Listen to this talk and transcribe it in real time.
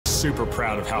super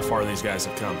proud of how far these guys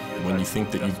have come. When you think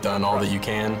that you've done all that you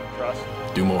can,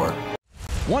 do more.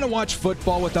 Want to watch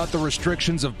football without the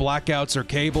restrictions of blackouts or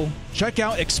cable? Check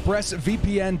out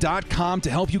expressvpn.com to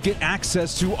help you get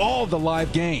access to all the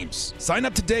live games. Sign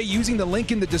up today using the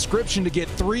link in the description to get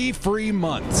 3 free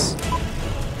months.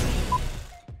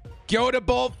 Yoda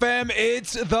Bolt fam,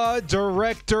 it's the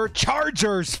director.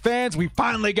 Chargers fans, we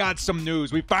finally got some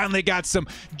news. We finally got some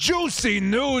juicy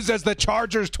news as the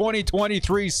Chargers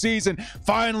 2023 season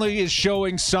finally is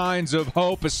showing signs of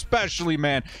hope, especially,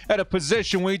 man, at a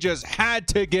position we just had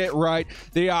to get right,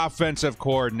 the offensive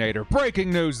coordinator.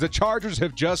 Breaking news, the Chargers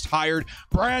have just hired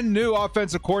brand new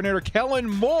offensive coordinator Kellen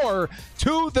Moore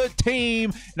to the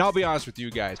team. And I'll be honest with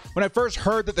you guys, when I first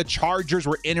heard that the Chargers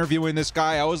were interviewing this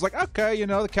guy, I was like, okay, you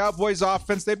know, the Cowboys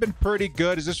offense, they've been pretty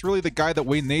good. Is this really the guy that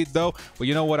we need, though? Well,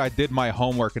 you know what? I did my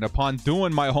homework, and upon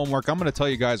doing my homework, I'm going to tell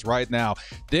you guys right now,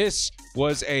 this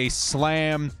was a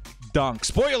slam dunk.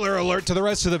 Spoiler alert to the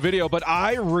rest of the video, but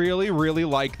I really, really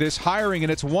like this hiring,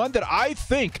 and it's one that I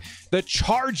think the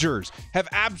Chargers have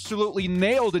absolutely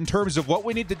nailed in terms of what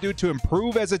we need to do to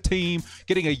improve as a team,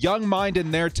 getting a young mind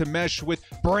in there to mesh with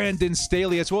Brandon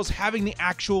Staley, as well as having the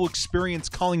actual experience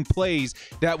calling plays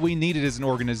that we needed as an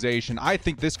organization. I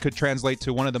think this could translate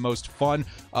to one of the most fun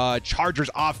Chargers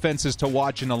offenses to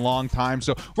watch in a long time.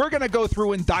 So we're going to go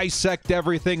through and dissect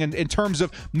everything in terms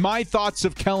of my thoughts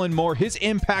of Kellen Moore, his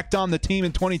impact on the team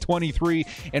in 2023,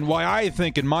 and why I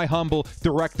think, in my humble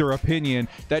director opinion,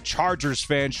 that Chargers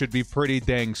fans should be pretty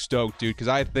dang stoked, dude, because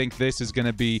I think this is going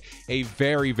to be a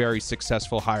very, very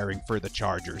successful hiring for the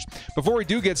Chargers. Before we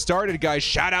do get started, guys,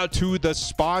 shout out to the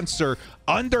sponsor,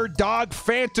 Underdog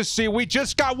Fantasy. We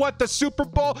just got, what, the Super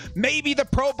Bowl? Maybe the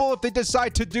Pro Bowl if they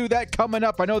decide to do that coming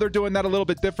up. I know they're doing that a little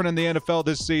bit different in the NFL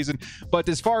this season, but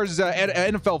as far as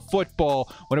NFL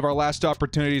football, one of our last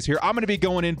opportunities here, I'm going to be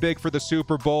going in big for the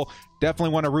Super Bowl.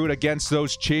 Definitely want to root against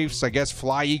those Chiefs. I guess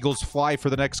fly, Eagles, fly for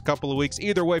the next couple of weeks.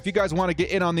 Either way, if you guys want to get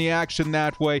in on the action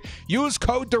that way, use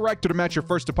code DIRECTOR to match your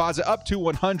first deposit up to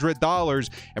 $100.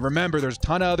 And remember, there's a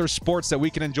ton of other sports that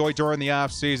we can enjoy during the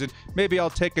off season. Maybe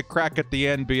I'll take a crack at the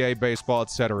NBA, baseball,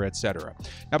 etc., etc.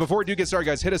 Now, before we do get started,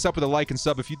 guys, hit us up with a like and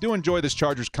sub. If you do enjoy this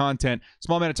Chargers content,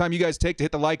 small amount of time you guys take to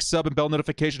hit the like, sub, and bell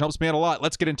notification helps me out a lot.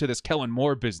 Let's get into this Kellen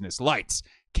Moore business. Lights,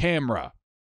 camera,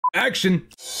 action.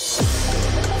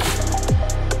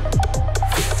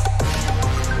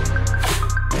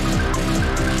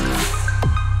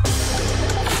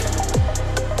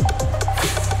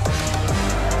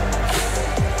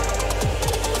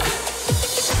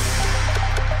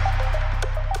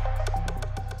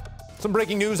 Some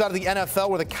breaking news out of the NFL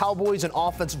where the Cowboys and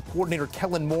offensive coordinator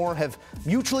Kellen Moore have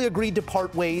mutually agreed to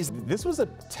part ways. This was a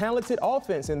talented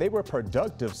offense, and they were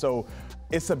productive, so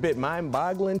it's a bit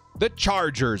mind-boggling. The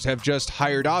Chargers have just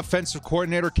hired offensive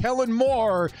coordinator Kellen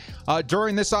Moore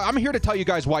during this. I'm here to tell you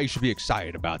guys why you should be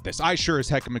excited about this. I sure as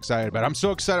heck am excited about it. I'm so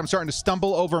excited. I'm starting to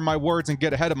stumble over my words and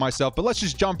get ahead of myself. But let's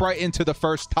just jump right into the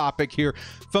first topic here.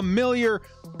 Familiar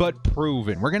but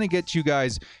proven. We're going to get you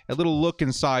guys a little look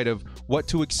inside of what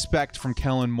to expect from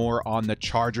Kellen Moore on the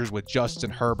Chargers with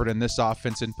Justin Herbert and this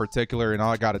offense in particular. And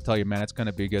I got to tell you, man, it's going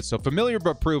to be good. So familiar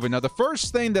but proven. Now, the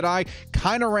first thing that I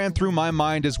kind of ran through my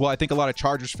mind as well, I think a lot of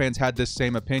Chargers fans had this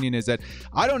same opinion, is that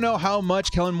I don't know how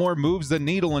much Kellen Moore moves the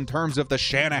needle in terms of the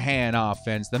Shanahan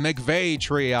offense, the McVay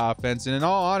tree offense, and in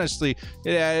all honesty,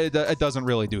 it doesn't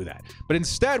really do that. But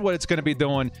instead, what it's going to be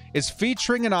doing is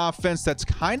featuring an offense that's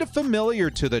kind of familiar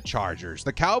to the Chargers.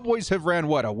 The Cowboys have ran,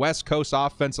 what, a West Coast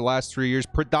offense the last 3 years,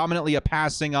 predominantly a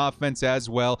passing offense as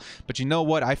well. But you know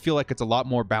what? I feel like it's a lot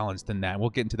more balanced than that. We'll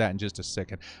get into that in just a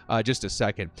second.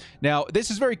 Now, this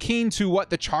is very keen to what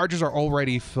the Chargers are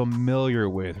already familiar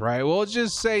with, right? We'll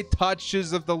just say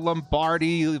touches of the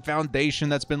Lombardi foundation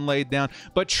that's been laid down.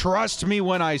 But trust me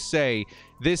when I say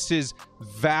this is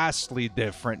vastly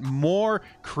different, more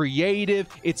creative.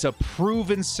 It's a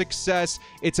proven success.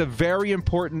 It's a very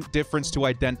important difference to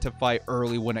identify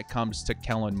early when it comes to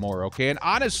Kellen Moore, okay? And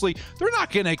honestly, they're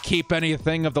not going to keep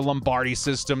anything of the Lombardi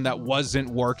system that wasn't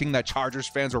working, that Chargers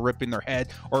fans were ripping their head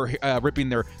or ripping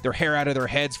their hair out of their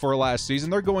heads for last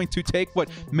season. They're going to take what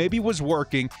maybe was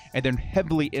working and then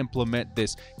heavily implement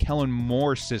this Kellen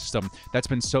Moore system that's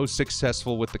been so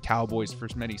successful with the Cowboys for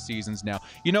many seasons now.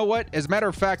 You know what? As a matter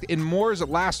of fact, in Moore's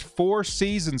last 4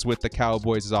 seasons with the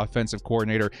Cowboys as offensive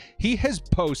coordinator, he has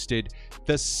posted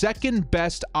the second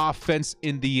best offense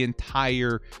in the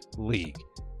entire league.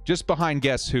 just behind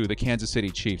guess who? The Kansas City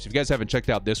Chiefs. If you guys haven't checked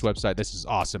out this website, this is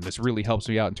awesome. This really helps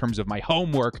me out in terms of my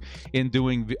homework in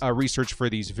doing research for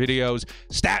these videos.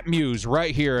 StatMuse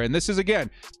right here. And this is, again,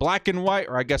 black and white,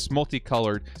 or I guess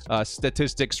multicolored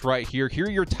statistics right here. Here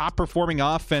are your top performing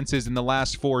offenses in the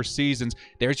last 4 seasons.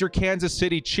 There's your Kansas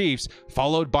City Chiefs,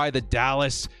 followed by the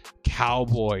Dallas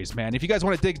Cowboys. Man, if you guys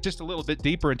want to dig just a little bit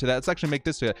deeper into that, let's actually make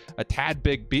this a tad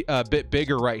bit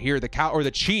bigger right here.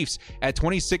 The Chiefs at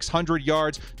 2,600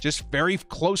 yards, just very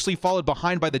closely followed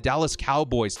behind by the Dallas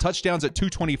Cowboys. Touchdowns at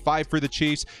 225 for the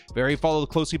Chiefs, very followed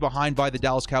closely behind by the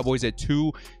Dallas Cowboys at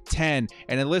 210,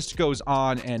 and the list goes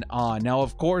on and on. Now,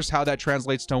 of course, how that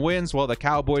translates to wins, well, the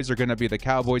Cowboys are going to be the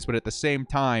Cowboys, but at the same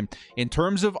time, in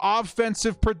terms of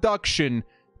offensive production,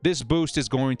 this boost is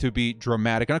going to be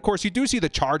dramatic. And of course, you do see the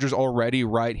Chargers already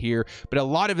right here, but a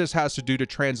lot of this has to do to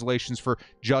translations for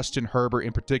Justin Herbert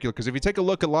in particular. Because if you take a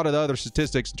look at a lot of the other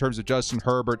statistics in terms of Justin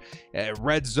Herbert,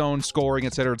 red zone scoring,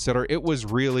 et cetera, it was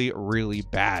really, really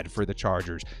bad for the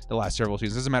Chargers the last several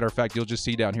seasons. As a matter of fact, you'll just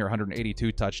see down here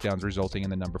 182 touchdowns resulting in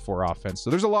the number 4 offense.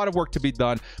 So there's a lot of work to be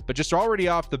done, but just already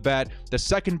off the bat, the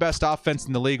second best offense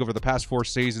in the league over the past 4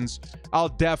 seasons, I'll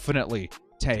definitely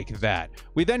take that.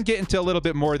 We then get into a little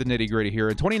bit more of the nitty-gritty here.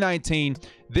 In 2019,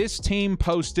 this team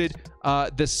posted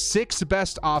the 6th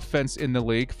best offense in the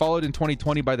league, followed in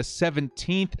 2020 by the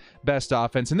 17th best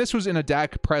offense. And this was in a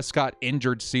Dak Prescott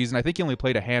injured season. I think he only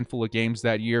played a handful of games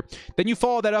that year. Then you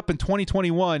follow that up in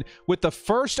 2021 with the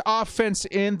first offense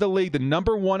in the league, the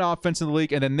number 1 offense in the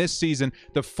league, and then this season,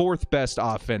 the 4th best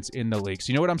offense in the league.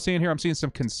 So you know what I'm seeing here? I'm seeing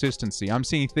some consistency. I'm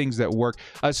seeing things that work,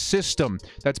 a system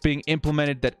that's being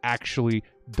implemented that actually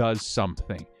does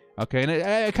something. Okay, and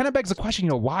it kind of begs the question,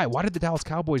 why? Why did the Dallas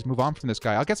Cowboys move on from this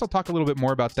guy? I guess I'll talk a little bit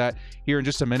more about that here in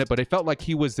just a minute, but it felt like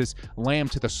he was this lamb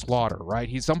to the slaughter,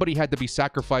 right? Somebody had to be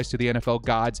sacrificed to the NFL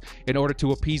gods in order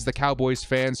to appease the Cowboys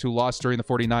fans who lost during the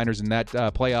 49ers in that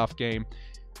playoff game.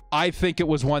 I think it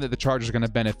was one that the Chargers are going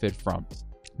to benefit from.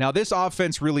 Now, this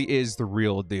offense really is the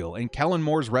real deal, and Kellen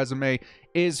Moore's resume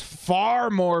is far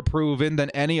more proven than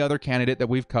any other candidate that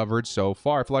we've covered so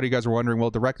far. If a lot of you guys are wondering, well,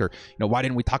 director, why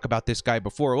didn't we talk about this guy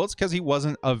before? Well, it's because he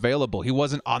wasn't available. He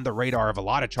wasn't on the radar of a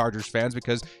lot of Chargers fans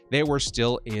because they were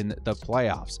still in the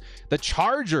playoffs. The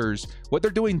Chargers, what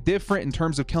they're doing different in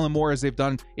terms of Kellen Moore as they've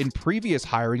done in previous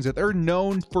hirings, that they're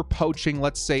known for poaching,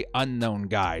 let's say, unknown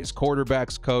guys,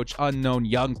 quarterbacks coach, unknown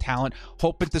young talent,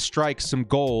 hoping to strike some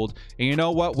gold. And you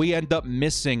know what? We end up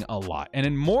missing a lot. And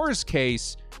in Moore's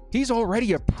case, he's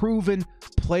already a proven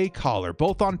play caller,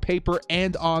 both on paper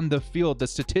and on the field. The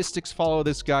statistics follow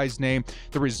this guy's name.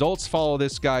 The results follow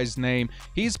this guy's name.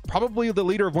 He's probably the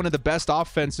leader of one of the best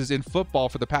offenses in football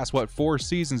for the past, 4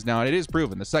 seasons now, and it is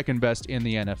proven the second best in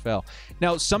the NFL.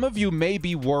 Now, some of you may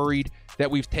be worried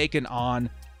that we've taken on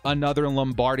another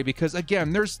Lombardi because,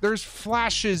 again, there's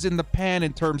flashes in the pan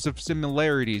in terms of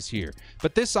similarities here.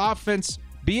 But this offense,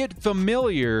 be it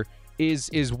familiar,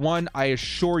 is one I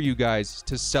assure you guys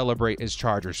to celebrate as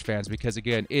Chargers fans, because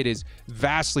again, it is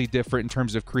vastly different in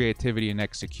terms of creativity and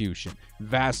execution.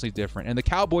 Vastly different. And the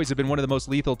Cowboys have been one of the most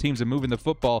lethal teams in moving the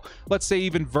football, let's say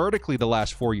even vertically, the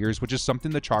last 4 years, which is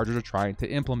something the Chargers are trying to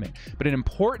implement. But an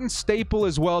important staple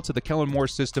as well to the Kellen Moore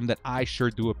system that I sure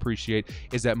do appreciate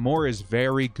is that Moore is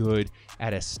very good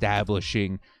at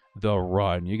establishing the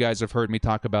run. You guys have heard me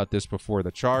talk about this before.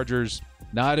 The Chargers,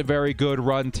 not a very good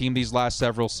run team these last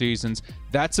several seasons.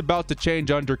 That's about to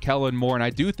change under Kellen Moore, and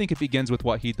I do think it begins with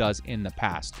what he does in the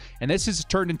past. And this has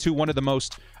turned into one of the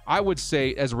most, I would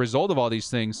say, as a result of all these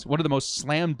things, one of the most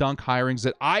slam dunk hirings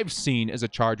that I've seen as a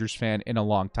Chargers fan in a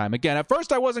long time. Again, at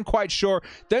first I wasn't quite sure,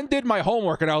 then did my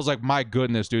homework, and I was like, my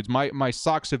goodness, dudes, my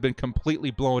socks have been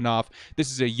completely blown off.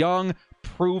 This is a young,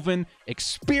 proven,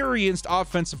 experienced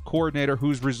offensive coordinator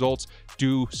whose results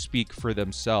do speak for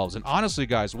themselves. And honestly,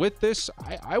 guys, with this,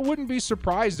 I wouldn't be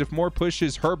surprised if Moore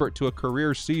pushes Herbert to a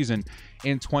career season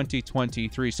in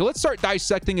 2023. So let's start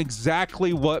dissecting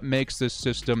exactly what makes this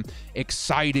system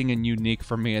exciting and unique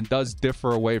for me and does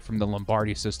differ away from the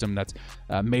Lombardi system that's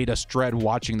made us dread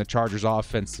watching the Chargers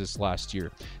offense this last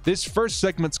year. This first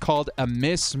segment's called a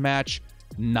mismatch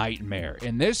nightmare,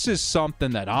 and this is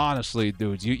something that honestly,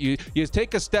 dudes, you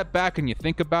take a step back and you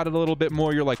think about it a little bit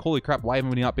more. You're like, holy crap, why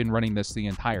haven't we not been running this the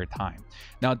entire time?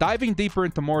 Now, diving deeper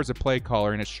into Moore as a play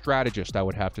caller and a strategist, I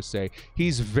would have to say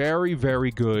he's very,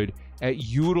 very good at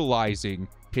utilizing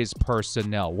his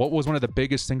personnel. What was one of the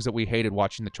biggest things that we hated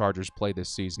watching the Chargers play this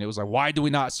season? It was like, why do we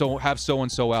not have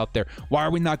so-and-so out there? Why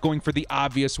are we not going for the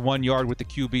obvious 1 yard with the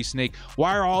QB sneak?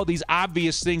 Why are all these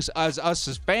obvious things us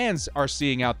as fans are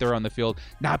seeing out there on the field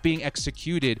not being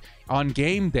executed on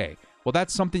game day? Well,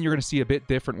 that's something you're going to see a bit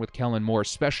different with Kellen Moore,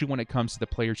 especially when it comes to the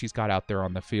players he's got out there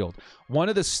on the field. One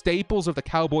of the staples of the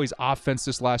Cowboys' offense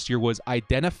this last year was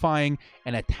identifying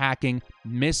and attacking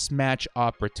mismatch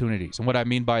opportunities. And what I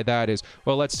mean by that is,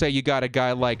 well, let's say you got a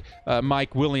guy like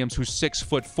Mike Williams, who's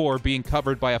 6'4", being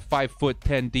covered by a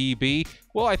 5'10" DB.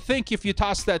 Well, I think if you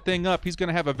toss that thing up, he's going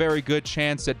to have a very good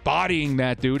chance at bodying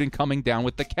that dude and coming down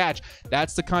with the catch.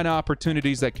 That's the kind of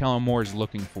opportunities that Kellen Moore is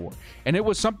looking for. And it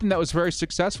was something that was very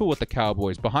successful with the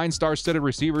Cowboys. Behind star-studded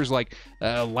receivers like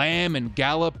Lamb and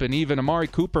Gallup and even Amari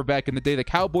Cooper back in the day, the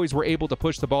Cowboys were able to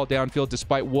push the ball downfield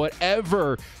despite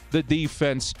whatever the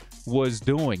defense was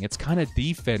doing. It's kind of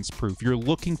defense-proof. You're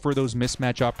looking for those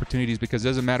mismatch opportunities because it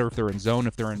doesn't matter if they're in zone,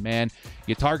 if they're in man.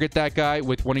 You target that guy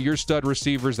with one of your stud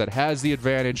receivers that has the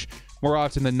advantage. More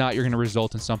often than not, you're going to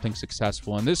result in something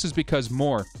successful. And this is because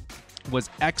Moore was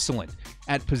excellent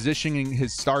at positioning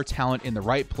his star talent in the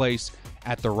right place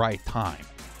at the right time.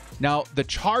 Now, the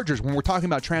Chargers, when we're talking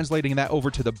about translating that over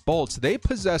to the Bolts, they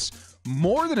possess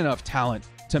more than enough talent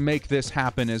to make this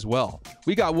happen as well.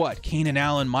 We got what? Keenan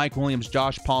Allen, Mike Williams,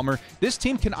 Josh Palmer. This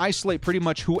team can isolate pretty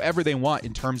much whoever they want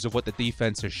in terms of what the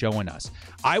defense is showing us.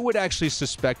 I would actually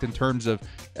suspect in terms of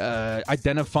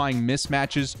identifying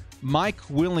mismatches, Mike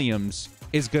Williams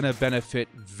is going to benefit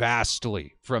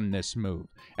vastly from this move,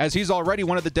 as he's already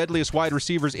one of the deadliest wide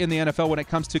receivers in the NFL when it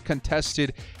comes to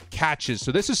contested catches.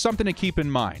 So this is something to keep in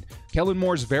mind. Kellen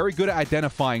Moore is very good at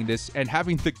identifying this and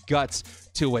having the guts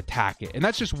to attack it. And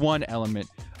that's just one element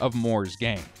of Moore's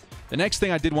game. The next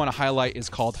thing I did want to highlight is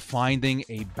called finding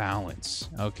a balance,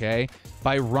 okay?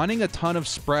 By running a ton of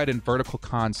spread and vertical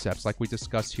concepts, like we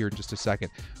discussed here in just a second,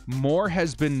 Moore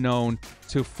has been known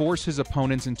to force his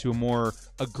opponents into a more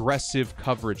aggressive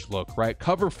coverage look, right?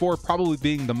 Cover 4 probably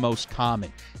being the most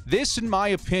common. This, in my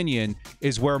opinion,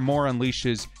 is where Moore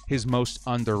unleashes his most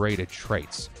underrated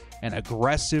traits. An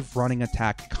aggressive running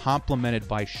attack complemented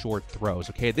by short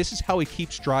throws, okay? This is how he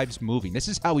keeps drives moving. This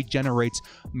is how he generates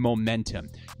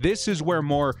momentum. This is where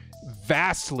Moore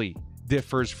vastly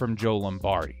differs from Joe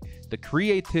Lombardi. The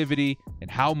creativity and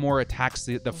how Moore attacks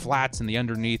the flats and the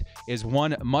underneath is,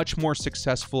 one, much more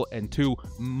successful, and two,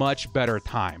 much better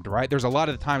timed, right? There's a lot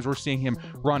of the times we're seeing him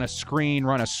run a screen,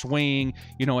 run a swing,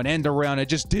 an end around. It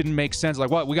just didn't make sense.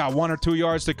 Like, what? We got 1 or 2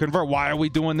 yards to convert. Why are we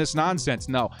doing this nonsense?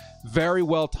 No, very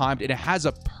well timed, and it has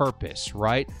a purpose,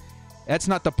 right? That's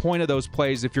not the point of those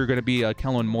plays if you're going to be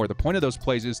Kellen Moore. The point of those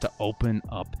plays is to open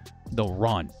up the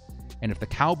run. And if the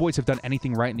Cowboys have done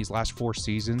anything right in these last 4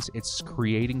 seasons, it's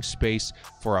creating space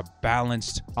for a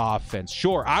balanced offense.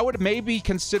 Sure, I would maybe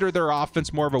consider their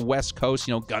offense more of a West Coast,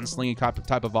 gunslinging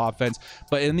type of offense.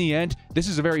 But in the end, this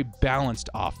is a very balanced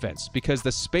offense because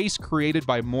the space created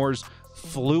by Moore's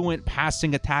fluent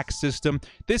passing attack system,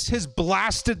 this has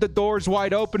blasted the doors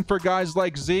wide open for guys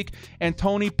like Zeke and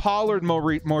Tony Pollard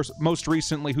most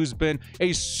recently, who's been a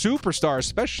superstar,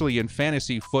 especially in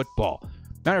fantasy football.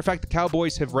 Matter of fact, the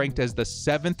Cowboys have ranked as the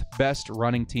 7th best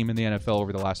running team in the NFL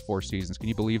over the last 4 seasons. Can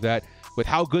you believe that? With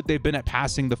how good they've been at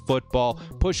passing the football,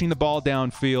 pushing the ball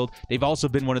downfield, they've also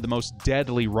been one of the most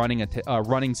deadly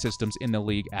running systems in the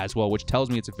league as well, which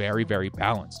tells me it's very, very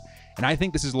balanced. And I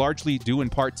think this is largely due in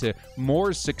part to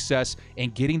Moore's success in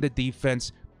getting the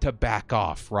defense to back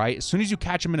off, right? As soon as you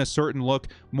catch him in a certain look,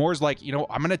 Moore's like,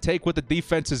 I'm going to take what the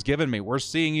defense has given me. We're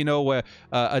seeing,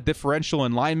 a differential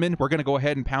in linemen. We're going to go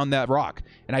ahead and pound that rock.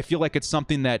 And I feel like it's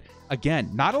something that, again,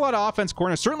 not a lot of offense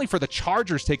corners, certainly for the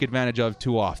Chargers, take advantage of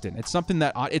too often. It's something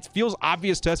that it feels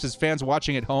obvious to us as fans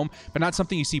watching at home, but not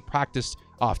something you see practiced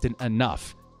often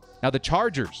enough. Now, the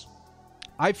Chargers,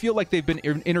 I feel like they've been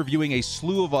interviewing a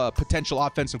slew of potential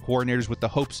offensive coordinators with the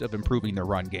hopes of improving their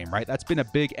run game, right? That's been a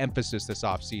big emphasis this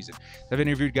offseason. They've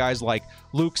interviewed guys like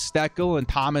Luke Steckel and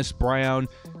Thomas Brown,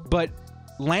 but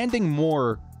landing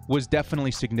Moore was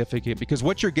definitely significant because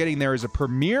what you're getting there is a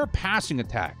premier passing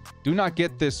attack. Do not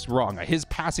get this wrong. His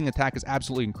passing attack is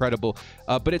absolutely incredible,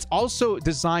 but it's also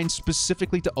designed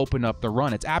specifically to open up the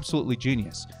run. It's absolutely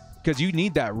genius, because you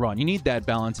need that run. You need that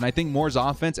balance. And I think Moore's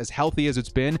offense, as healthy as it's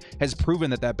been, has proven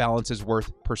that that balance is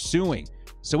worth pursuing.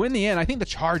 So in the end, I think the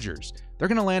Chargers, they're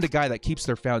going to land a guy that keeps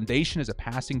their foundation as a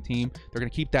passing team. They're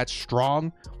going to keep that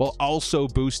strong while also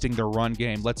boosting their run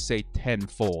game, let's say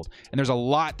tenfold. And there's a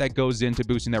lot that goes into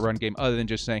boosting that run game other than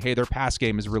just saying, hey, their pass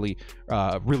game is really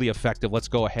effective. Let's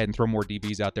go ahead and throw more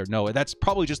DBs out there. No, that's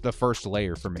probably just the first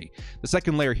layer for me. The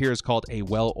second layer here is called a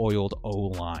well-oiled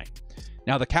O-line.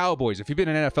 Now, the Cowboys, if you've been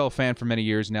an NFL fan for many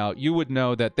years now, you would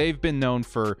know that they've been known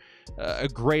for a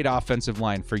great offensive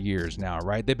line for years now,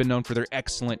 right? They've been known for their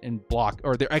excellence in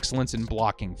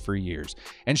blocking for years.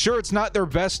 And sure, it's not their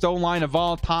best O-line of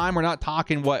all time. We're not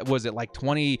talking, what was it, like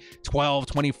 2012,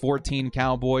 2014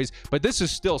 Cowboys, but this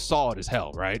is still solid as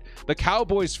hell, right? The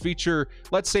Cowboys feature,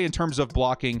 let's say in terms of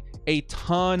blocking, a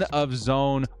ton of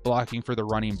zone blocking for the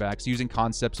running backs, using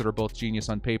concepts that are both genius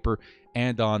on paper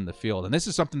and on the field. And this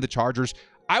is something the Chargers,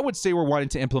 I would say, we're wanting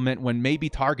to implement when maybe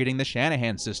targeting the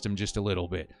Shanahan system just a little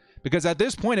bit. Because at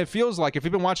this point, it feels like, if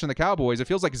you've been watching the Cowboys, it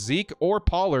feels like Zeke or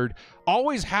Pollard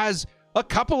always has a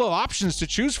couple of options to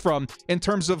choose from in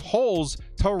terms of holes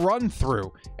to run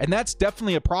through. And that's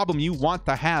definitely a problem you want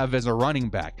to have as a running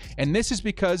back. And this is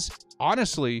because,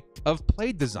 honestly, of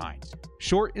play design.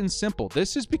 Short and simple.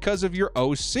 This is because of your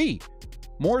OC.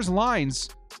 Moore's lines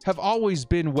have always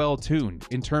been well-tuned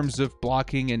in terms of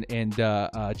blocking and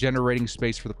generating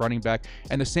space for the running back.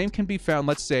 And the same can be found,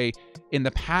 let's say, in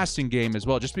the passing game as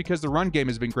well. Just because the run game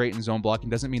has been great in zone blocking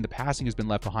doesn't mean the passing has been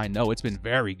left behind. No, it's been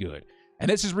very good. And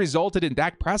this has resulted in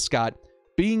Dak Prescott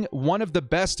being one of the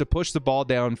best to push the ball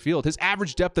downfield. His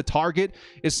average depth of target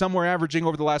is somewhere averaging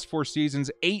over the last 4 seasons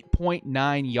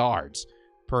 8.9 yards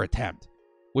per attempt,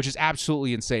 which is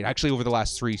absolutely insane. Actually, over the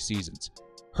last 3 seasons.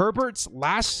 Herbert's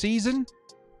last season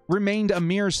remained a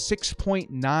mere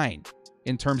 6.9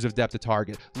 in terms of depth of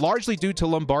target, largely due to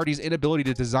Lombardi's inability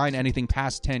to design anything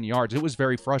past 10 yards. It was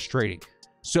very frustrating.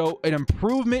 So an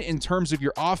improvement in terms of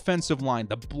your offensive line,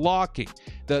 the blocking,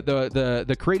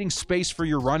 the creating space for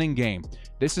your running game.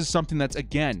 This is something that's,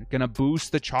 again, going to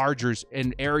boost the Chargers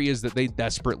in areas that they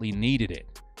desperately needed it.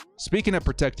 Speaking of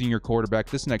protecting your quarterback,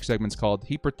 this next segment's called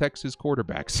He Protects His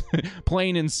Quarterbacks.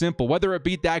 Plain and simple. Whether it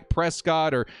be Dak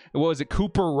Prescott or, what was it,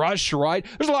 Cooper Rush, right?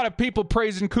 There's a lot of people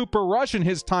praising Cooper Rush in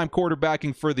his time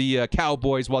quarterbacking for the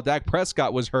Cowboys while Dak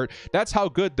Prescott was hurt. That's how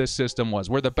good this system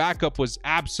was, where the backup was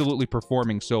absolutely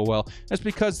performing so well. That's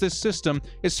because this system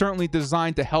is certainly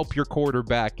designed to help your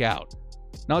quarterback out.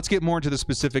 Now let's get more into the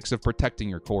specifics of protecting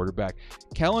your quarterback.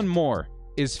 Kellen Moore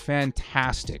is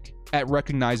fantastic at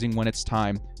recognizing when it's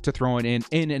time to throw it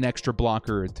in an extra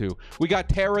blocker or two. We got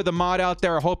Tara the mod out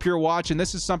there. I hope you're watching.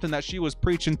 This is something that she was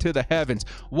preaching to the heavens.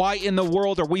 Why in the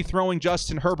world are we throwing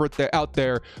Justin Herbert out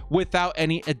there without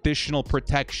any additional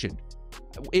protection?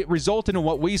 It resulted in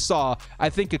what we saw, I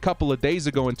think, a couple of days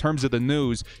ago in terms of the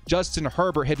news. Justin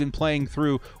Herbert had been playing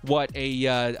through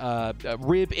a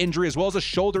rib injury as well as a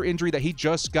shoulder injury that he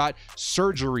just got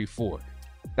surgery for.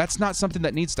 That's not something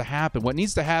that needs to happen. What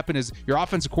needs to happen is your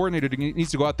offensive coordinator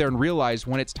needs to go out there and realize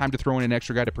when it's time to throw in an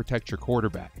extra guy to protect your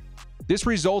quarterback. This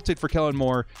resulted for Kellen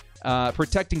Moore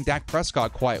protecting Dak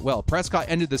Prescott quite well. Prescott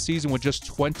ended the season with just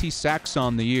 20 sacks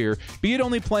on the year. Be it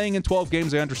only playing in 12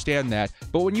 games, I understand that.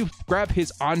 But when you grab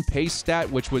his on-pace stat,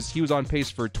 which was he was on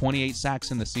pace for 28 sacks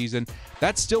in the season,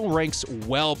 that still ranks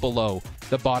well below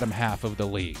the bottom half of the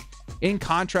league. In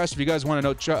contrast, if you guys want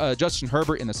to know, Justin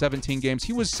Herbert in the 17 games,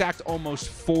 he was sacked almost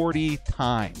 40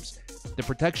 times. The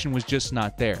protection was just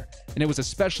not there. And it was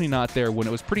especially not there when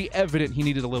it was pretty evident he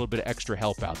needed a little bit of extra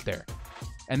help out there.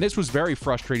 And this was very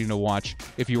frustrating to watch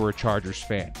if you were a Chargers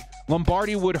fan.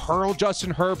 Lombardi would hurl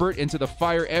Justin Herbert into the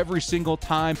fire every single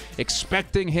time,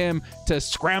 expecting him to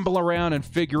scramble around and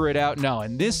figure it out. No,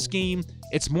 in this scheme,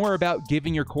 it's more about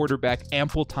giving your quarterback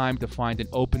ample time to find an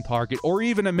open target or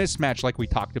even a mismatch like we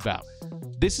talked about.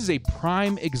 This is a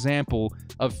prime example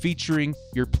of featuring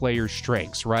your player's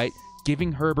strengths, right?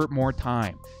 Giving Herbert more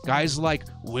time. Guys like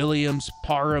Williams,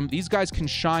 Parham, these guys can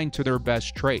shine to their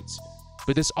best traits.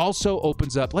 But this also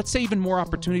opens up, let's say, even more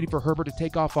opportunity for Herbert to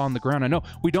take off on the ground. I know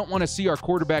we don't want to see our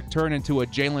quarterback turn into a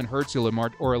Jalen Hurts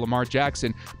or a Lamar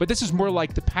Jackson, but this is more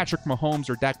like the Patrick Mahomes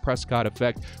or Dak Prescott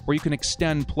effect, where you can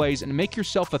extend plays and make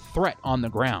yourself a threat on the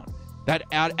ground. That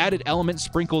added element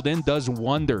sprinkled in does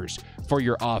wonders for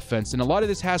your offense. And a lot of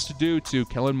this has to do to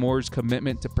Kellen Moore's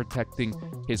commitment to protecting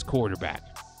his quarterback.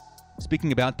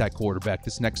 Speaking about that quarterback,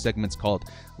 this next segment's called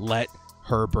Let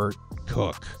Herbert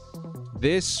Cook.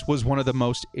 This was one of the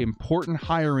most important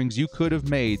hirings you could have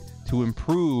made to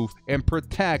improve and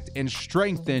protect and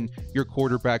strengthen your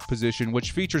quarterback position,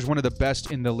 which features one of the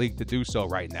best in the league to do so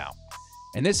right now.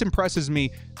 And this impresses me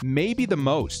maybe the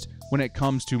most when it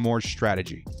comes to Moore's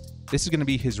strategy. This is going to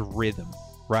be his rhythm,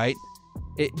 right?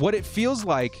 What it feels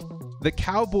like the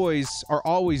Cowboys are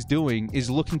always doing is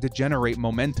looking to generate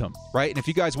momentum, right? And if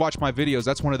you guys watch my videos,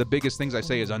 that's one of the biggest things I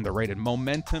say is underrated.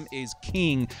 Momentum is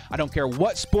king. I don't care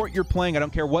what sport you're playing. I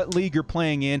don't care what league you're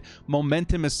playing in.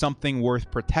 Momentum is something worth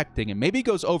protecting, and maybe it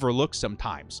goes overlooked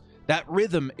sometimes. That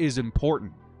rhythm is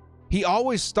important. He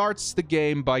always starts the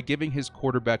game by giving his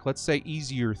quarterback, let's say,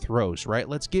 easier throws, right?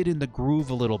 Let's get in the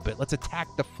groove a little bit. Let's attack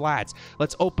the flats.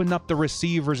 Let's open up the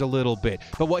receivers a little bit.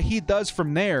 But what he does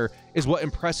from there is what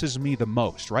impresses me the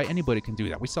most, right? Anybody can do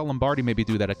that. We saw Lombardi maybe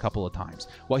do that a couple of times.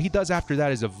 What he does after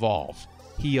that is evolve.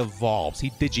 He evolves. He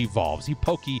digivolves. He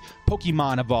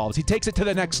Pokemon evolves. He takes it to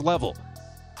the next level.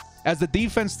 As the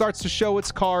defense starts to show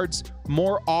its cards,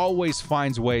 Moore always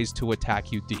finds ways to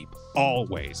attack you deep.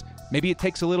 Always. Maybe it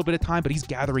takes a little bit of time, but he's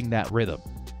gathering that rhythm.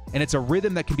 And it's a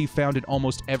rhythm that can be found in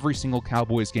almost every single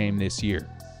Cowboys game this year.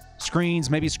 Screens,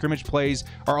 maybe scrimmage plays,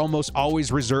 are almost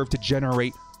always reserved to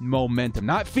generate momentum,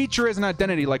 not feature as an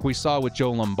identity like we saw with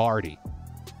Joe Lombardi.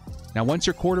 Now, once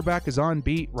your quarterback is on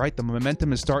beat, right, the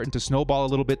momentum is starting to snowball a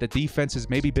little bit. The defense has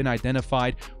maybe been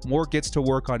identified. Moore gets to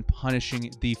work on punishing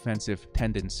defensive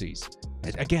tendencies.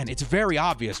 Again, it's very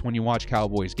obvious when you watch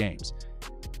Cowboys games.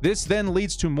 This then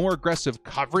leads to more aggressive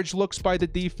coverage looks by the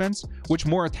defense, which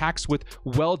Moore attacks with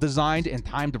well-designed and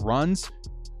timed runs.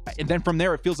 And then from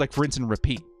there, it feels like rinse and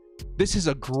repeat. This is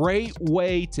a great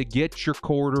way to get your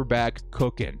quarterback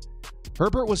cooking.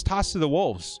 Herbert was tossed to the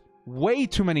Wolves way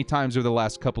too many times over the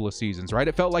last couple of seasons, right?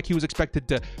 It felt like he was expected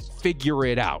to figure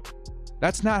it out.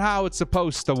 That's not how it's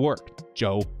supposed to work,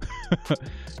 Joe.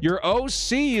 Your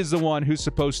OC is the one who's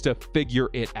supposed to figure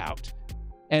it out.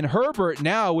 And Herbert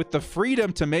now, with the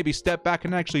freedom to maybe step back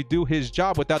and actually do his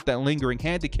job without that lingering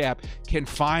handicap, can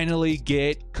finally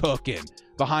get cooking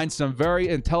behind some very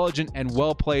intelligent and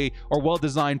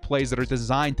well-designed plays that are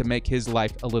designed to make his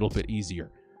life a little bit easier.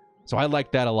 So I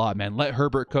like that a lot, man. Let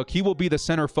Herbert cook. He will be the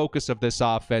center focus of this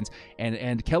offense,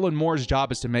 and Kellen Moore's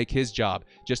job is to make his job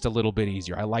just a little bit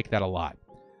easier. I like that a lot.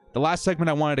 The last segment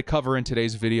I wanted to cover in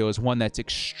today's video is one that's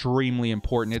extremely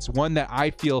important. It's one that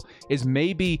I feel is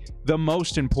maybe the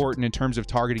most important in terms of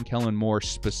targeting Kellen Moore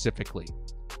specifically.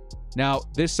 Now,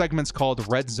 this segment's called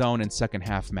Red Zone and Second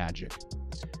Half Magic.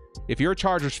 If you're a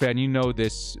Chargers fan, you know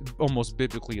this almost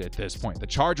biblically at this point. The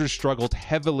Chargers struggled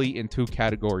heavily in two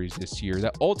categories this year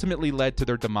that ultimately led to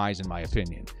their demise, in my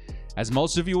opinion. As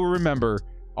most of you will remember,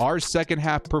 our second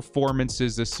half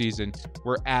performances this season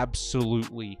were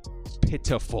absolutely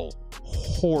pitiful,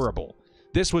 horrible.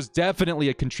 This was definitely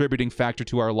a contributing factor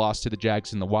to our loss to the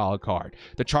Jags in the wild card.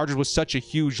 The Chargers was such a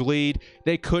huge lead,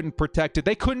 they couldn't protect it.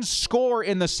 They couldn't score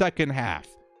in the second half.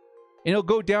 And it'll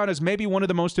go down as maybe one of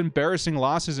the most embarrassing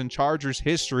losses in Chargers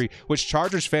history, which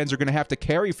Chargers fans are going to have to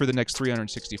carry for the next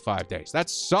 365 days. That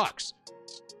sucks.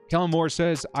 Kellen Moore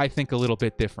says, I think a little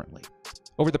bit differently.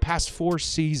 Over the past 4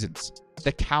 seasons,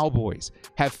 the Cowboys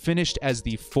have finished as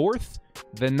the 4th,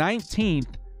 the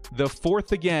 19th, the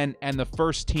 4th again, and the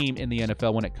first team in the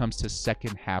NFL when it comes to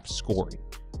second half scoring.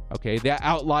 Okay, that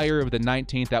outlier of the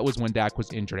 19th, that was when Dak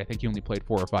was injured. I think he only played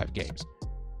 4 or 5 games.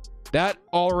 That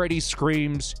already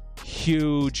screams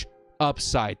huge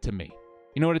upside to me.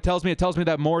 You know what it tells me? It tells me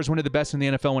that Moore is one of the best in the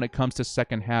NFL when it comes to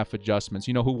second half adjustments.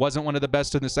 You know who wasn't one of the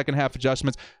best in the second half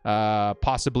adjustments?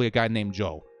 Possibly a guy named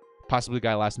Joe. Possibly a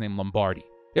guy last name Lombardi.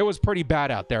 It was pretty bad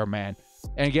out there, man.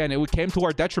 And again, it came to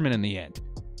our detriment in the end.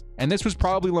 And this was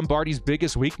probably Lombardi's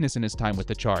biggest weakness in his time with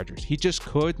the Chargers. He just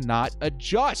could not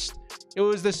adjust. It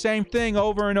was the same thing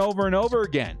over and over and over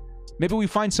again. Maybe we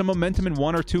find some momentum in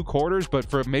 1 or 2 quarters, but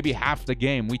for maybe half the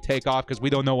game, we take off because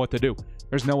we don't know what to do.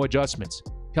 There's no adjustments.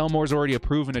 Kellen Moore's already a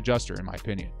proven adjuster, in my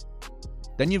opinion.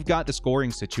 Then you've got the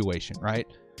scoring situation, right?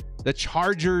 The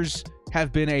Chargers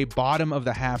have been a bottom of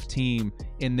the half team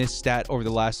in this stat over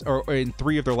the last, or in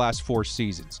 3 of their last 4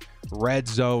 seasons. Red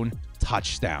zone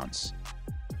touchdowns.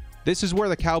 This is where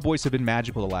the Cowboys have been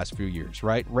magical the last few years,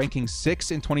 right? Ranking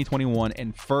 6th in 2021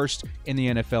 and 1st in the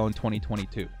NFL in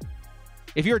 2022.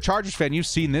 If you're a Chargers fan, you've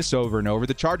seen this over and over.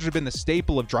 The Chargers have been the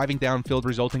staple of driving downfield,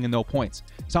 resulting in no points.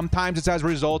 Sometimes it's as a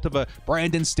result of a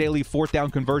Brandon Staley 4th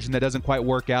down conversion that doesn't quite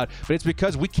work out, but it's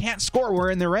because we can't score.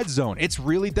 We're in the red zone. It's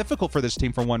really difficult for this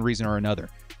team for one reason or another.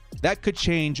 That could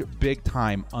change big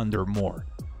time under Moore,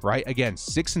 right? Again,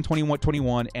 6th in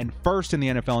 2021 and 1st in the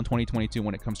NFL in 2022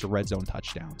 when it comes to red zone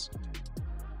touchdowns.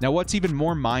 Now, what's even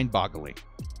more mind-boggling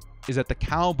is that the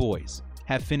Cowboys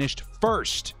have finished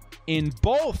 1st in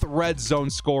both red zone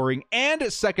scoring and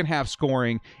second half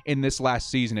scoring in this last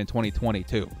season in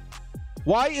 2022.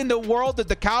 Why in the world did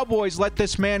the Cowboys let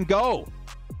this man go?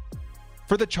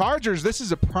 For the Chargers, this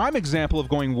is a prime example of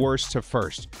going worst to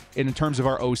first in terms of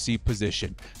our OC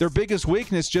position. Their biggest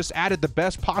weakness just added the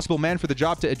best possible man for the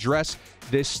job to address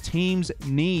this team's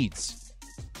needs.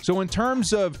 So in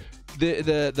terms of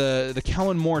the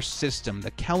Kellen Moore system,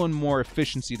 the Kellen Moore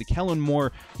efficiency, the Kellen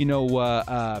Moore,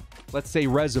 let's say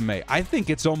resume, I think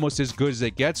it's almost as good as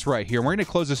it gets right here. We're going to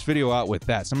close this video out with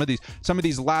that. Some of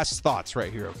these last thoughts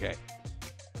right here, okay?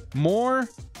 Moore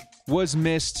was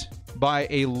missed by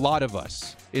a lot of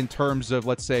us in terms of,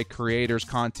 let's say, creators,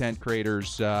 content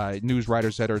creators, news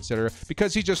writers, et cetera,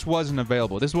 because he just wasn't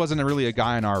available. This wasn't really a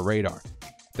guy on our radar.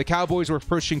 The Cowboys were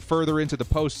pushing further into the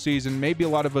postseason. Maybe a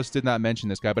lot of us did not mention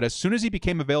this guy, but as soon as he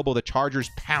became available, the Chargers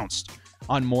pounced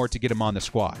on Moore to get him on the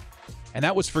squad. And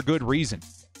that was for good reason.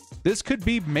 This could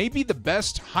be maybe the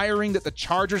best hiring that the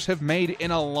Chargers have made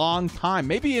in a long time.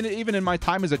 Maybe even in my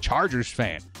time as a Chargers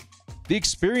fan. The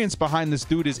experience behind this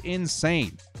dude is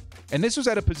insane. And this was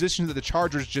at a position that the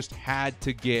Chargers just had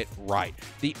to get right.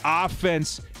 The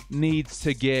offense needs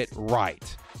to get right.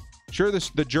 Sure,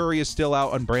 the jury is still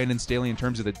out on Brandon Staley in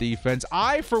terms of the defense.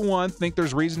 I, for one, think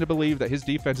there's reason to believe that his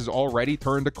defense has already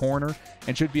turned a corner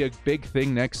and should be a big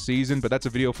thing next season, but that's a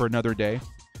video for another day.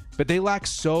 But they lack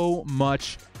so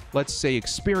much, let's say,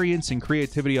 experience and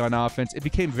creativity on offense. It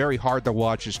became very hard to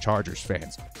watch as Chargers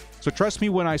fans. So trust me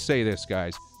when I say this,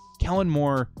 guys. Kellen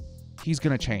Moore, he's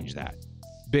going to change that.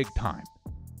 Big time.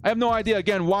 I have no idea,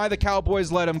 again, why the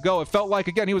Cowboys let him go. It felt like,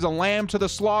 again, he was a lamb to the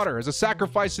slaughter, as a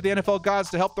sacrifice to the NFL gods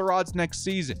to help their odds next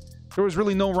season. There was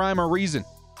really no rhyme or reason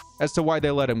as to why they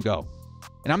let him go.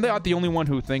 And I'm not the only one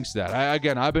who thinks that.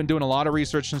 I've been doing a lot of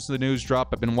research since the news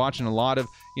dropped. I've been watching a lot of,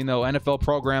 NFL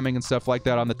programming and stuff like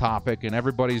that on the topic, and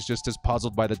everybody's just as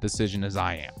puzzled by the decision as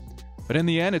I am. But in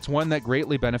the end, it's one that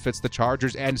greatly benefits the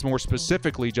Chargers, and more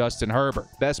specifically Justin Herbert.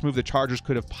 Best move the Chargers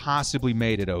could have possibly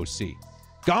made at OC.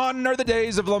 Gone are the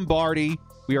days of Lombardi.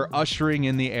 We are ushering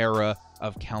in the era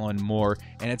of Kellen Moore,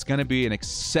 and it's going to be an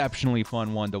exceptionally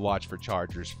fun one to watch for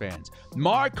Chargers fans.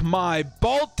 Mark my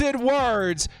bolted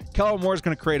words. Kellen Moore is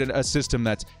going to create a system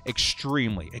that's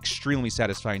extremely, extremely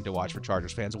satisfying to watch for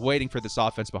Chargers fans, waiting for this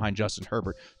offense behind Justin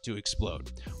Herbert to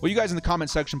explode. Well, you guys in the comment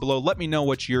section below, let me know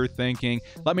what you're thinking.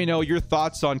 Let me know your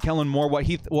thoughts on Kellen Moore, what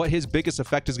his biggest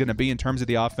effect is going to be in terms of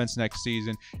the offense next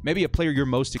season. Maybe a player you're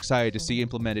most excited to see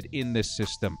implemented in this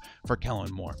system for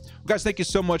Kellen Moore. Well, guys, thank you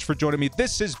so much for joining me.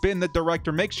 This has been the Director.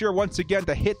 Make sure once again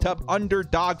to hit up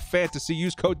Underdog Fantasy.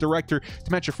 Use code Director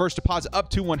to match your first deposit up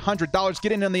to $100.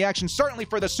 Get in on the action, certainly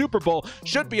for the Super Bowl.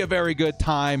 Should be a very good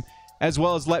time. As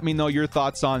well as let me know your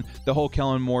thoughts on the whole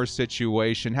Kellen Moore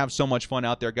situation. Have so much fun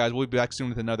out there, guys. We'll be back soon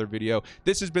with another video.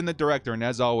 This has been the Director, and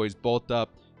as always, bolt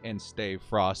up and stay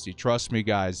frosty. Trust me,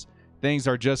 guys, things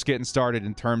are just getting started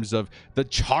in terms of the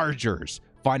Chargers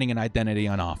finding an identity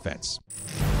on offense.